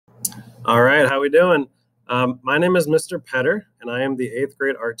All right, how we doing? My name is Mr. Petter, and I am the 8th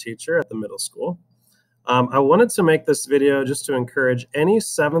grade art teacher at the middle school. I wanted to make this video just to encourage any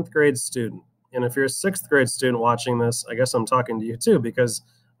 7th grade student, and if you're a 6th grade student watching this, I guess I'm talking to you too, because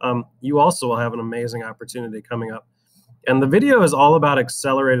you also will have an amazing opportunity coming up. And the video is all about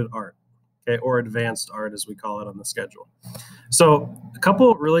accelerated art, okay, or advanced art as we call it on the schedule. So a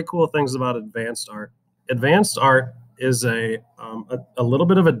couple really cool things about advanced art. Advanced art is a little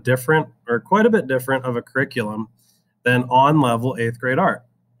bit of a different, or quite a bit different of a curriculum than on-level 8th grade art,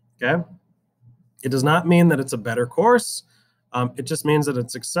 okay? It does not mean that it's a better course. It just means that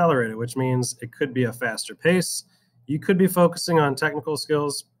it's accelerated, which means it could be a faster pace. You could be focusing on technical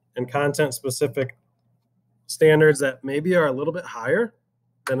skills and content-specific standards that maybe are a little bit higher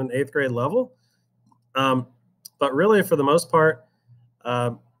than an 8th grade level. But really, for the most part,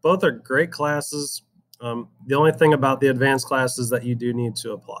 both are great classes. The only thing about the advanced class is that you do need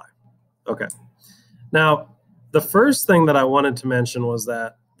to apply. Okay. Now, the first thing that I wanted to mention was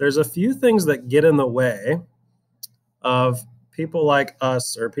that there's a few things that get in the way of people like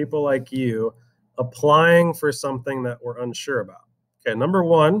us or people like you applying for something that we're unsure about. Okay, number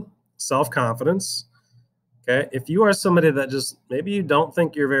one, self-confidence. Okay, if you are somebody that just maybe you don't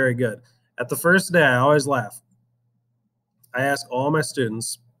think you're very good. At the first day, I always laugh. I ask all my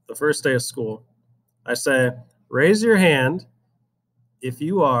students the first day of school, I say, raise your hand if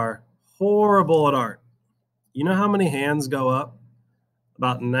you are horrible at art. You know how many hands go up?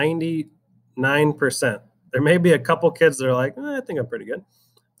 About 99%. There may be a couple kids that are like, I think I'm pretty good.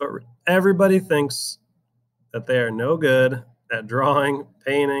 But everybody thinks that they are no good at drawing,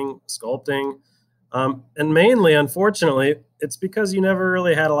 painting, sculpting. And mainly, unfortunately, it's because you never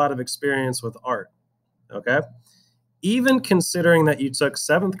really had a lot of experience with art, okay? Even considering that you took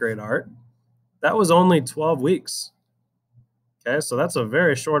 7th grade art, that was only 12 weeks. Okay, so that's a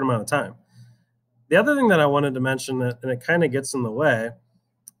very short amount of time. The other thing that I wanted to mention, and it kind of gets in the way,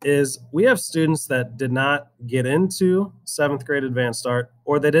 is we have students that did not get into 7th grade advanced art,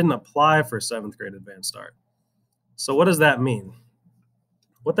 or they didn't apply for 7th grade advanced art. So what does that mean?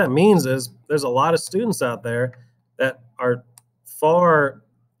 What that means is there's a lot of students out there that are far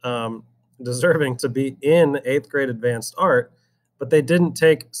deserving to be in 8th grade advanced art, but they didn't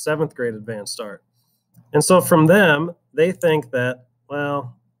take 7th grade advanced art. And so from them, they think that,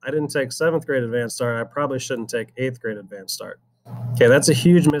 well, I didn't take 7th grade advanced art, I probably shouldn't take 8th grade advanced art. Okay, that's a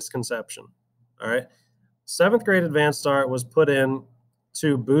huge misconception. All right. 7th grade advanced art was put in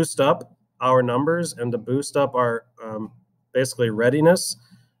to boost up our numbers and to boost up our basically readiness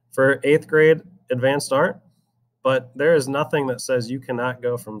for 8th grade advanced art. But there is nothing that says you cannot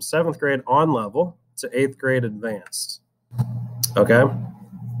go from 7th grade on level to 8th grade advanced. Okay.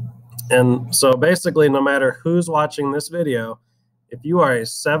 And so basically, no matter who's watching this video, if you are a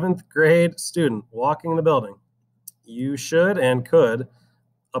 7th grade student walking the building, you should and could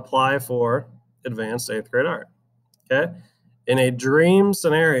apply for advanced 8th grade art. Okay. In a dream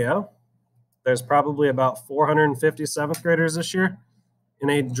scenario, there's probably about 450 7th graders this year. In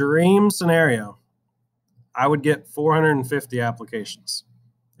a dream scenario, I would get 450 applications.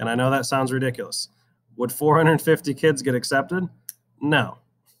 And I know that sounds ridiculous. Would 450 kids get accepted? No,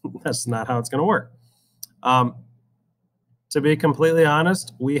 that's not how it's going to work. To be completely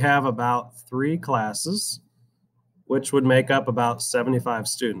honest, we have about 3 classes, which would make up about 75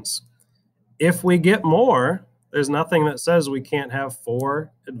 students. If we get more, there's nothing that says we can't have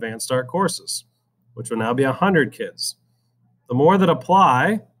 4 advanced art courses, which would now be 100 kids. The more that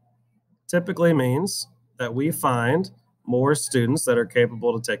apply typically means that we find more students that are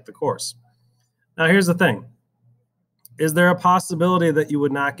capable to take the course. Now, here's the thing. Is there a possibility that you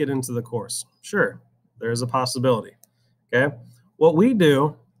would not get into the course? Sure, there is a possibility, okay? What we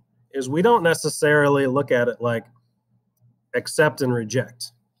do is we don't necessarily look at it like accept and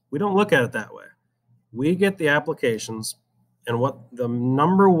reject. We don't look at it that way. We get the applications, and what the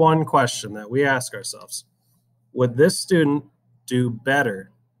number one question that we ask ourselves, would this student do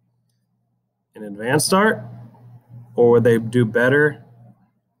better in advanced art, or would they do better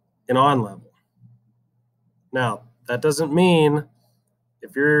in on level? Now, that doesn't mean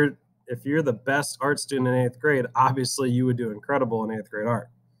if you're the best art student in 8th grade, obviously you would do incredible in 8th grade art.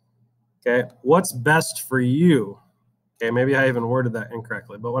 Okay, what's best for you? Okay, maybe I even worded that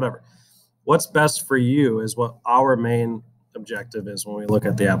incorrectly, but whatever. What's best for you is what our main objective is when we look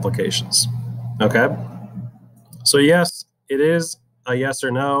at the applications. Okay, so yes, it is a yes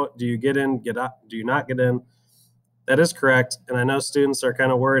or no. Do you get in, get out? Do you not get in? That is correct, and I know students are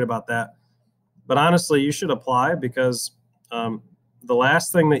kind of worried about that. But honestly, you should apply, because the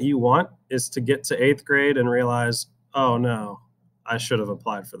last thing that you want is to get to 8th grade and realize, oh no, I should have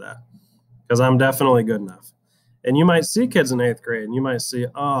applied for that. because I'm definitely good enough. And you might see kids in 8th grade and you might see,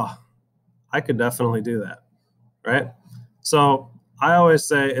 oh, I could definitely do that, right? So I always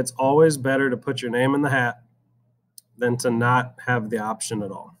say it's always better to put your name in the hat than to not have the option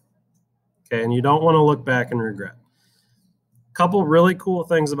at all. Okay, and you don't want to look back and regret. Couple really cool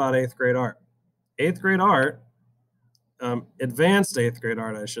things about 8th grade art. 8th grade art, advanced 8th grade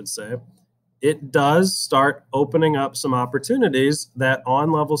art, I should say, it does start opening up some opportunities that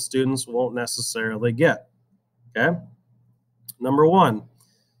on-level students won't necessarily get. Okay. Number one,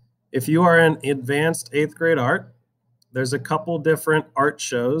 if you are in advanced 8th grade art, there's a couple different art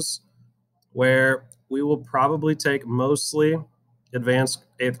shows where we will probably take mostly advanced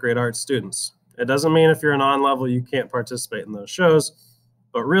 8th grade art students. It doesn't mean if you're an on-level you can't participate in those shows,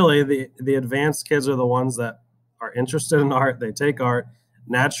 but really the advanced kids are the ones that are interested in art, they take art.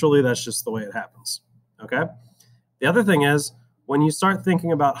 Naturally, that's just the way it happens, okay? The other thing is, when you start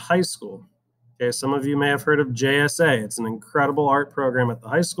thinking about high school, okay, some of you may have heard of JSA. It's an incredible art program at the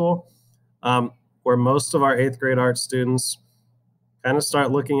high school where most of our 8th grade art students kind of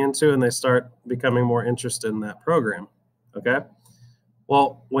start looking into and they start becoming more interested in that program, okay?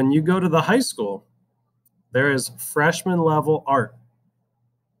 Well, when you go to the high school, there is freshman level art,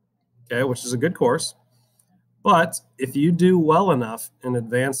 okay, which is a good course. But if you do well enough in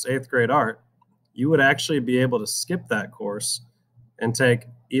advanced 8th grade art, you would actually be able to skip that course and take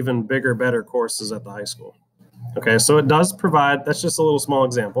even bigger, better courses at the high school. Okay, so it does provide, that's just a little small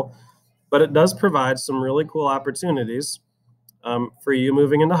example, but it does provide some really cool opportunities for you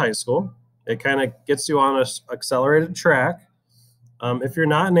moving into high school. It kind of gets you on an accelerated track. If you're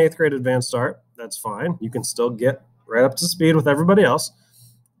not in 8th grade advanced art, that's fine. You can still get right up to speed with everybody else.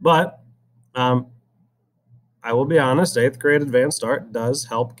 But I will be honest, 8th grade advanced art does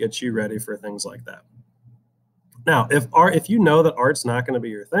help get you ready for things like that. Now, if you know that art's not going to be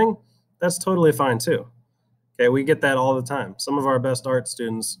your thing, that's totally fine too. Okay, we get that all the time. Some of our best art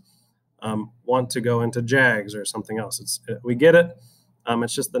students want to go into JAGs or something else. We get it.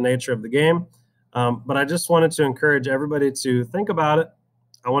 It's just the nature of the game. But I just wanted to encourage everybody to think about it.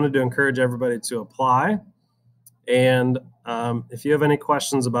 I wanted to encourage everybody to apply. And if you have any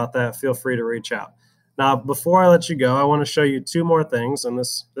questions about that, feel free to reach out. Now, before I let you go, I want to show you two more things, and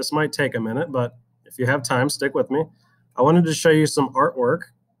this might take a minute, but if you have time, stick with me. I wanted to show you some artwork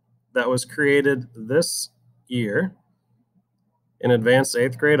that was created this year in advanced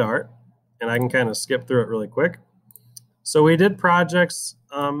 8th grade art, and I can kind of skip through it really quick. So we did projects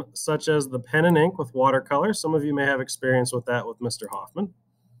such as the pen and ink with watercolor. Some of you may have experience with that with Mr. Hoffman.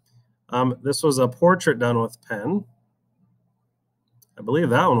 This was a portrait done with pen. I believe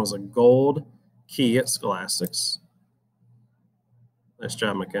that one was a gold key at Scholastics. Nice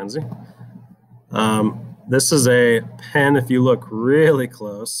job, Mackenzie. This is a pen, if you look really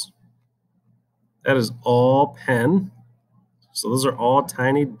close. That is all pen. So those are all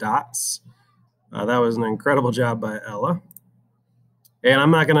tiny dots. That was an incredible job by Ella. And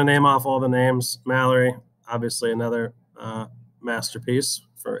I'm not going to name off all the names. Mallory, obviously another masterpiece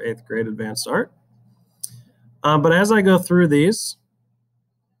for 8th grade advanced art. But as I go through these,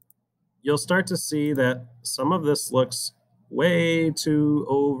 you'll start to see that some of this looks way too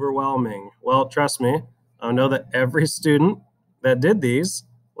overwhelming. Well, trust me, I know that every student that did these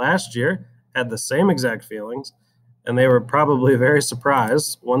last year had the same exact feelings, and they were probably very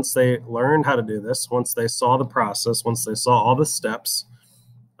surprised once they learned how to do this, once they saw the process, once they saw all the steps.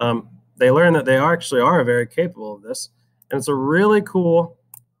 They learned that they actually are very capable of this, and it's a really cool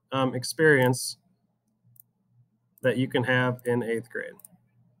experience that you can have in 8th grade.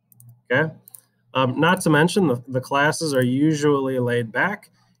 Okay. Not to mention the classes are usually laid back.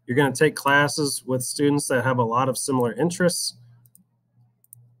 You're going to take classes with students that have a lot of similar interests.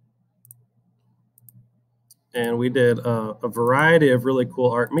 And we did a variety of really cool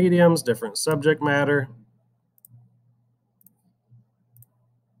art mediums, different subject matter.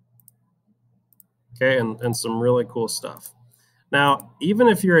 Okay, and some really cool stuff. Now, even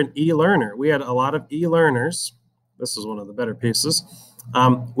if you're an e-learner, we had a lot of e-learners. This is one of the better pieces.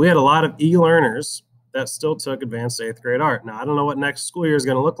 We had a lot of e-learners that still took advanced 8th grade art. Now, I don't know what next school year is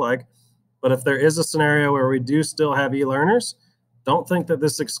going to look like, but if there is a scenario where we do still have e-learners, don't think that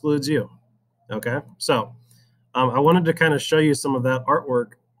this excludes you, okay? So I wanted to kind of show you some of that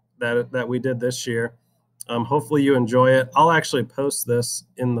artwork that we did this year. Hopefully you enjoy it. I'll actually post this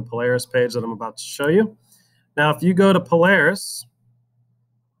in the Polaris page that I'm about to show you. Now, if you go to Polaris,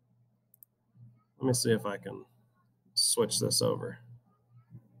 let me see if I can switch this over.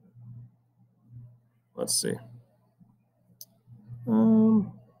 Let's see.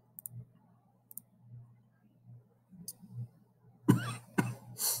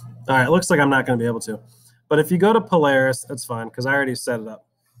 All right, it looks like I'm not going to be able to. But if you go to Polaris, that's fine because I already set it up.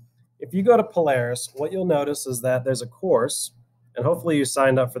 If you go to Polaris, what you'll notice is that there's a course, and hopefully you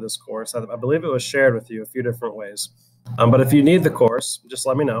signed up for this course. I believe it was shared with you a few different ways. But if you need the course, just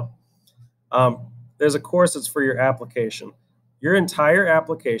let me know. There's a course that's for your application. Your entire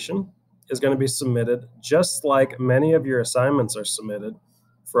application is going to be submitted just like many of your assignments are submitted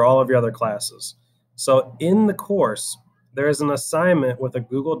for all of your other classes. So in the course, there is an assignment with a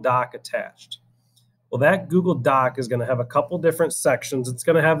Google Doc attached. Well, that Google Doc is going to have a couple different sections. It's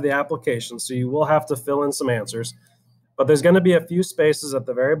going to have the application, so you will have to fill in some answers. But there's going to be a few spaces at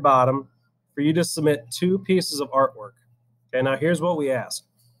the very bottom for you to submit 2 pieces of artwork. Okay, now here's what we ask.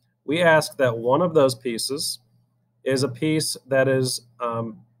 We ask that one of those pieces is a piece that is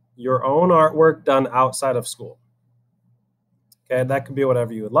your own artwork done outside of school. Okay, that could be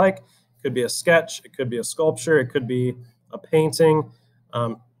whatever you would like. It could be a sketch, it could be a sculpture, it could be a painting,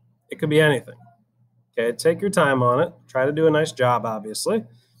 it could be anything. Okay, take your time on it. Try to do a nice job, obviously.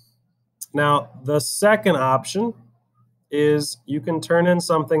 Now, the second option is you can turn in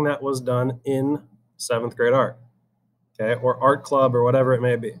something that was done in 7th grade art, okay, or art club or whatever it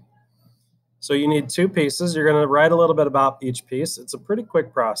may be. So you need 2 pieces. You're going to write a little bit about each piece. It's a pretty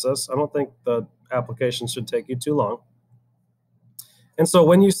quick process. I don't think the application should take you too long. And so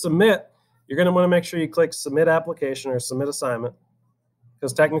when you submit, you're going to want to make sure you click Submit Application or Submit Assignment,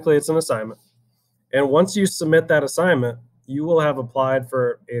 because technically it's an assignment. And once you submit that assignment, you will have applied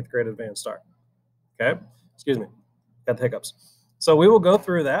for 8th grade Advanced Art. Okay? Excuse me. Got the hiccups. So we will go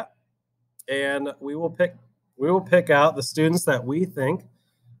through that, and we will pick out the students that we think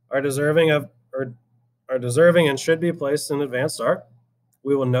are deserving of or are deserving and should be placed in Advanced Art.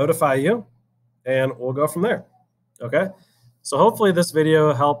 We will notify you, and we'll go from there. Okay? So hopefully this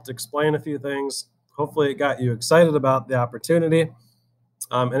video helped explain a few things. Hopefully it got you excited about the opportunity.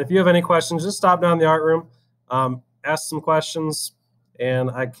 And if you have any questions, just stop down in the art room, ask some questions,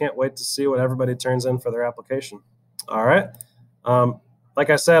 and I can't wait to see what everybody turns in for their application. All right. Like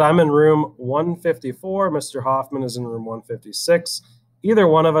I said, I'm in room 154. Mr. Hoffman is in room 156. Either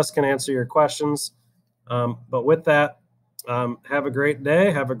one of us can answer your questions. But with that, have a great day.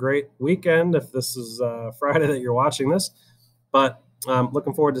 Have a great weekend if this is Friday that you're watching this. But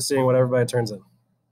looking forward to seeing what everybody turns in.